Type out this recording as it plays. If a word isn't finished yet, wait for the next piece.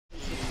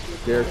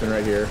Garrison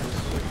right here.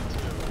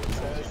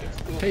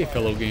 Hey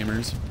fellow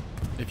gamers,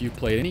 if you've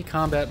played any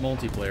combat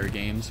multiplayer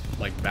games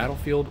like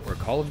Battlefield or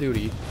Call of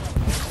Duty,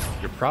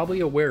 you're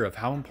probably aware of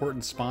how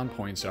important spawn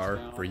points are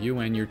for you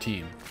and your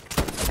team.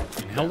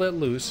 In Hell Let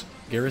Loose,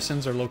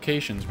 garrisons are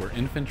locations where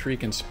infantry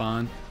can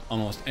spawn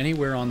almost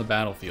anywhere on the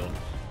battlefield.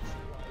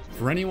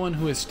 For anyone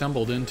who has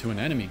stumbled into an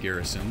enemy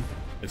garrison,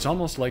 it's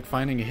almost like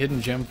finding a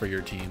hidden gem for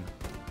your team.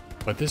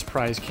 But this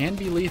prize can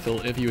be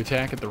lethal if you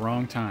attack at the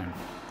wrong time.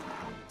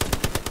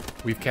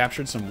 We've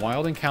captured some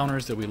wild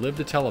encounters that we live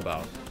to tell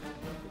about.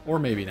 Or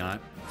maybe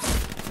not.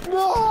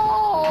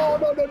 No!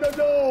 No, no, no,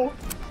 no!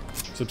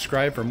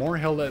 Subscribe for more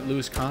Hell Let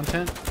Loose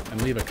content,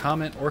 and leave a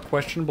comment or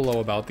question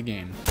below about the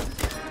game.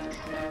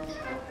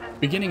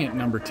 Beginning at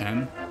number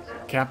 10,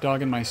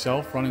 Capdog and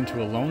myself run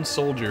into a lone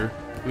soldier,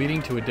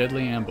 leading to a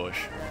deadly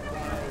ambush.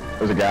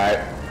 There's a guy.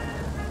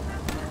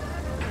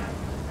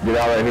 Get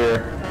out right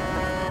here.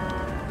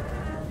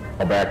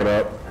 I'll back it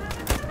up.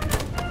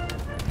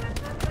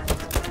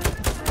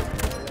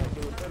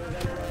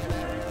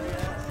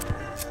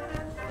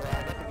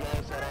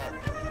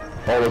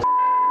 Oh, this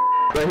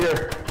right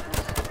here.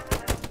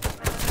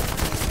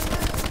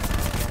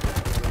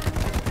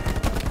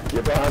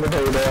 Get behind the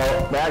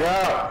table. Back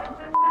up.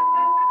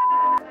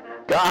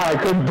 God, I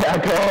couldn't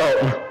back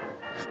up.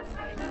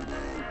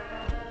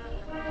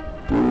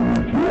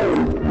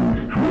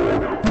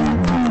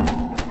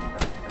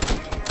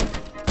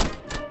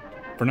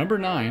 For number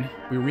 9,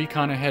 we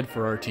recon ahead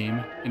for our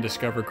team and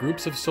discover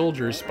groups of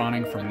soldiers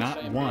spawning from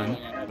not one,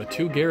 but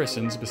 2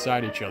 garrisons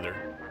beside each other.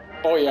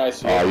 Oh yeah, I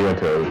see. Oh, you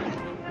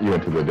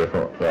went to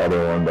the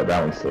other one, but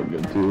that one's still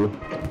good too.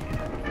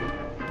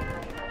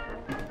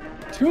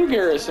 2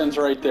 garrisons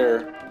right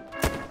there.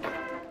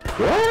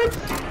 What?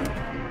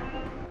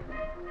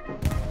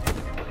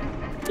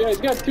 Yeah, he's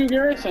got 2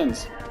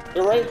 garrisons.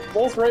 They're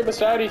both right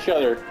beside each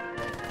other.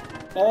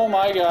 Oh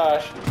my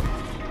gosh.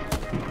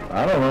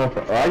 I don't know if,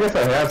 well, I guess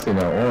I have seen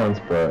that once,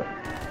 but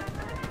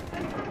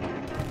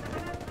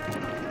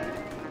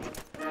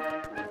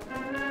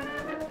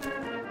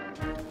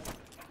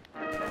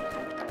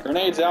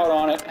Grenades out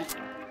on it.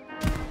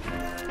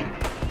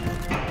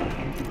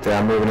 yeah,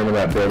 I'm moving into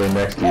that building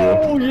next to you.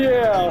 Oh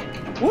yeah!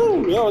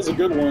 Woo! That was a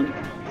good one.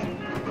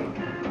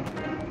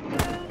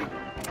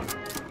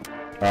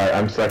 Alright,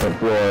 I'm second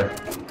floor.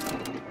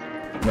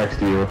 Next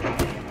to you.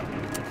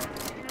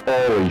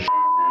 Holy sh**.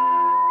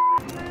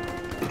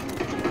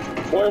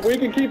 Boy, if we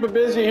can keep it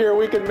busy here,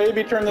 we can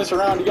maybe turn this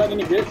around. You got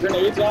any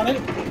grenades on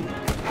it?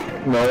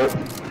 Nope.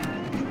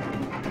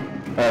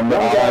 All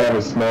I have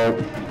is smoke.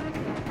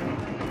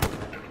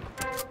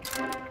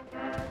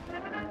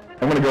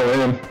 I'm gonna go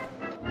in.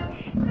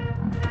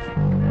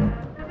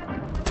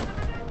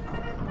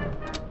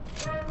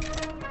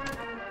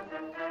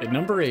 At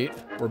number 8,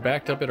 we're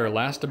backed up at our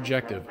last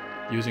objective,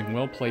 using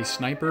well-placed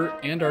sniper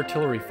and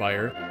artillery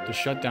fire to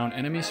shut down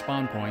enemy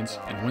spawn points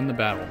and win the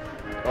battle.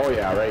 Oh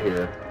yeah, right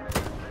here.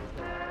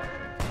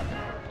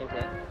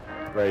 Okay.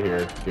 Right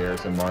here,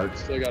 Garrison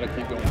marks. Still gotta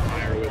keep going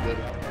higher with it.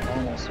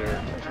 Almost there.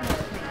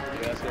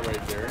 Yeah, that's it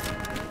right there.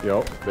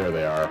 Yep, there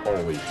they are.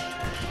 Holy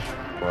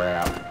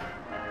crap.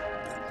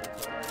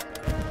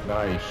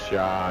 Nice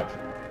shot.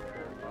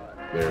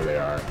 There they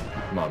are.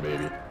 Come on,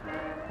 baby.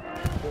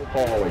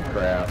 Holy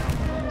crap.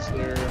 Almost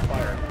there.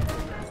 Fire.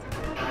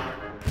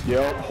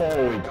 Yep,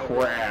 holy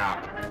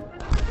crap.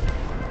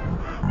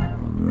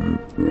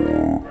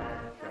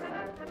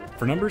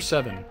 For number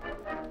 7,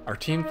 our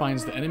team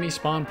finds the enemy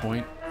spawn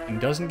point and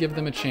doesn't give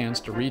them a chance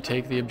to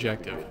retake the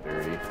objective.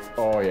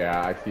 Oh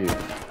yeah, I see it.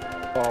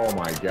 Oh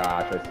my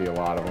gosh, I see a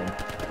lot of them.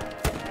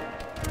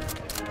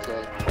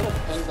 So put a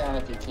pin down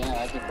if you can.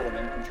 I can put an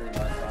infantry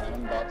mark on.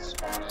 I'm about to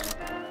spawn in.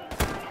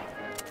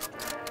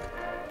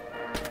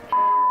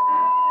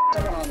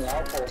 Someone on the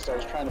outpost, I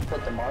was trying to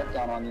put the mark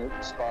down on your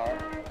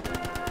spot.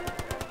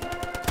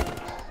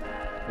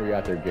 We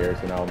got their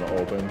Garrison out in the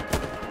open.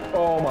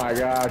 Oh my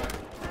gosh.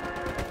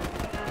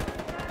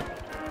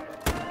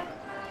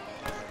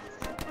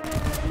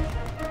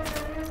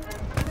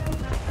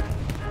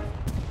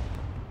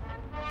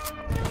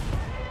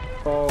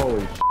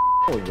 Holy sh**,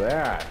 what was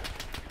that?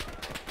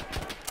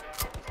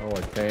 Oh,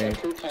 a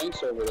tank. 2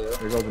 tanks over there.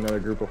 There goes another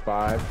group of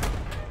 5.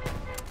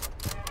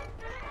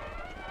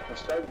 We're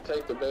starting to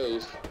take the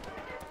base.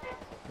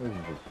 What is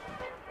this?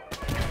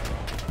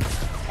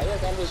 I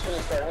think I'm just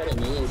gonna start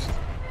heading east.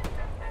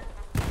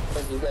 I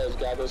think you guys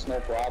got this no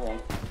problem.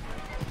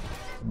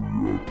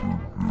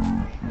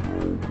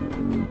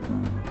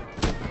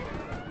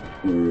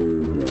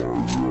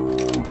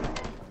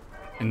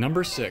 And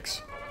number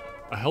 6,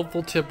 a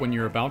helpful tip when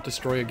you're about to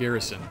destroy a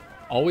garrison.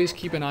 Always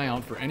keep an eye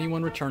out for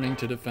anyone returning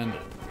to defend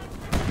it.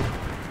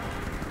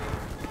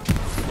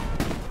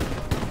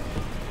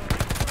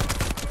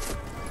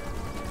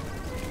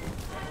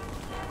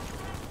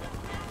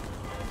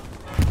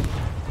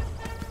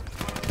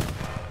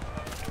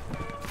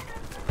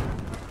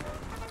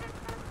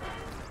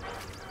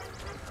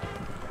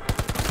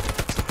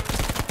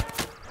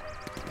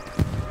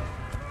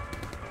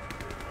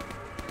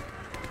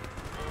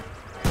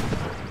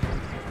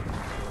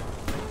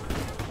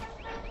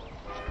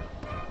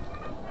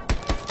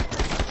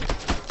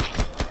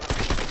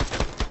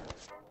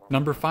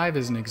 Number 5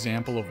 is an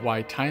example of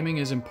why timing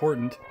is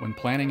important when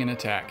planning an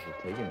attack. You're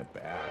taking it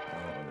back. I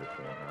don't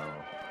understand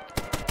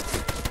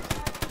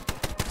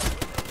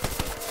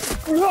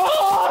how. No!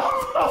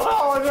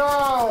 Oh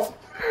no!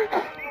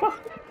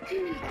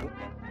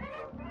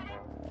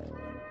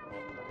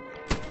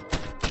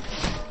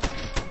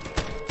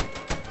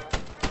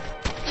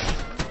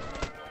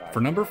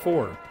 For number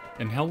 4,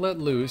 in Hell Let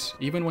Loose,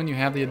 even when you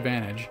have the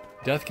advantage,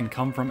 death can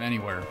come from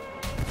anywhere.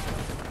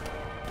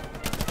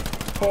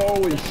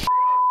 Holy sh**.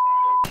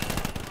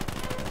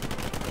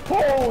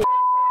 Holy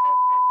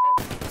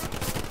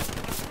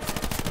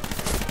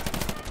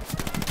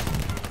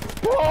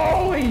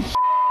Holy sh**.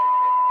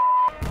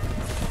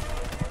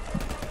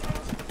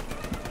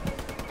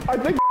 I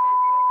think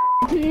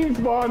team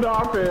spawned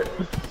off it.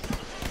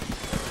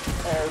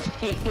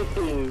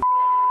 Oh,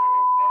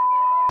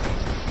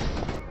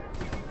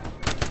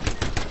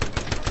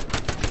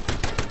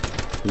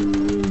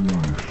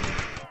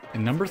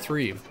 And number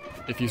 3,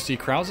 if you see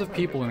crowds of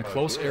people in a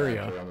close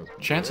area,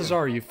 chances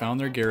are you found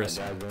their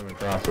garrison.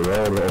 across the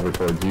road over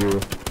towards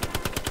you.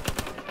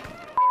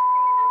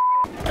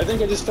 I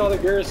think I just saw the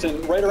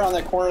garrison right around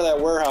that corner of that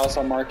warehouse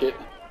on Market.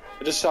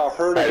 I just saw a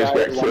herd of I just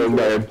guys. got killed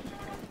by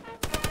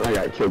I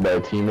got killed by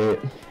a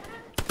teammate.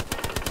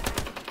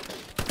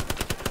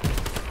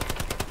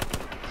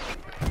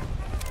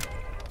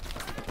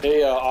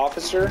 Hey,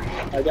 officer,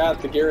 I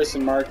got the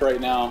garrison marked right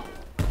now.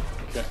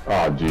 Okay.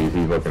 Oh geez,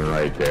 he's looking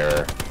right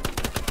there.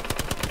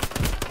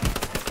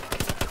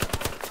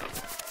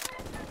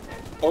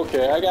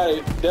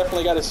 Okay,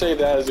 definitely gotta save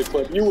that as a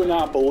clip. You would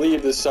not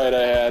believe the sight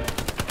I had.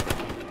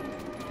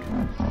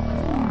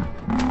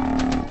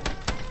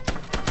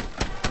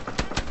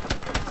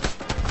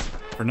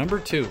 For number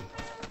 2,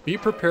 be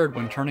prepared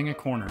when turning a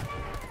corner.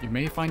 You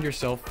may find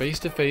yourself face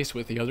to face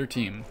with the other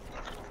team.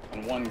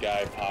 And one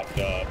guy popped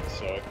up,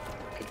 so it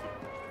could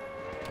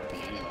be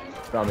anything.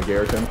 Found the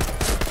garrison.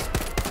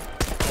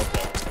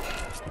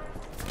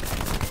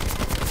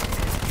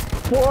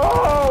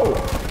 Whoa!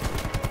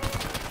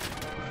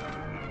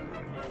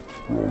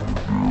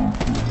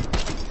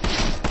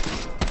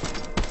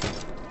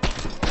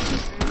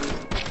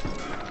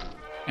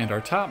 And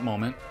our top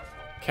moment,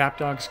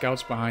 Capdog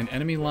scouts behind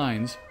enemy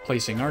lines,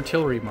 placing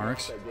artillery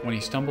marks when he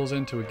stumbles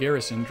into a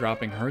garrison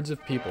dropping herds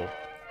of people.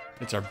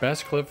 It's our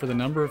best clip for the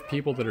number of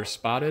people that are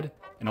spotted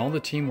and all the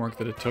teamwork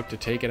that it took to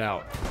take it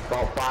out.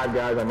 About 5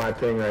 guys on my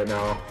ping right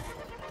now.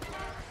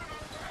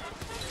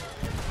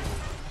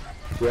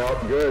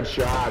 Yep, good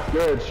shots,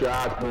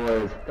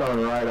 boys.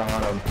 Coming right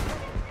on them.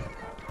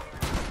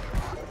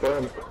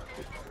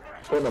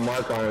 Putting a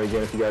mark on it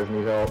again if you guys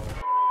need help.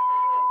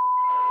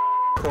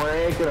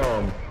 Cranking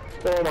them.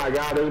 Oh my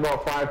god, there's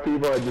about 5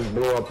 people that just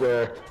blew up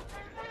there.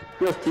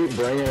 Just keep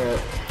bringing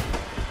it.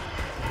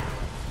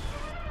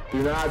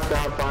 Do not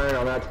stop firing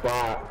on that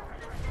spot.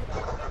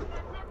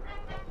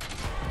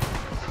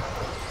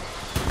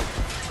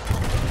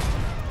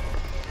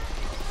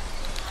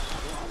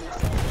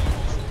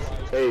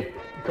 Hey,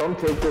 come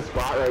take this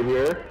spot right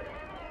here.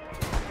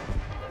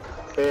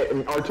 Hey,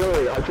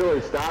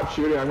 artillery, stop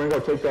shooting. I'm gonna go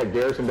take that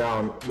garrison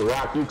down. The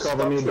Rock, you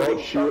cover me. Don't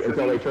shoot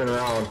until they turn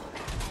around.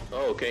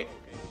 Oh, okay.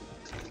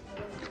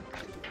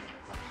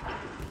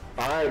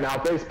 Alright, now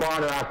if they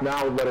spawn Rock,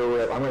 now let her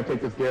rip. I'm gonna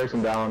take this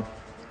garrison down.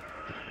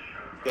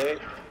 Okay.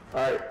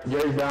 Alright,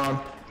 Gary's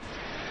down.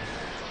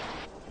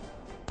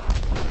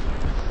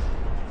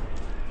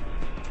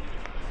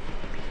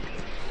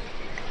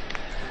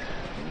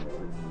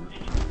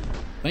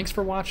 Thanks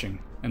for watching,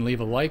 and leave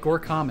a like or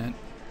comment,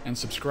 and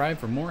subscribe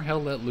for more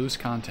Hell Let Loose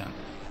content.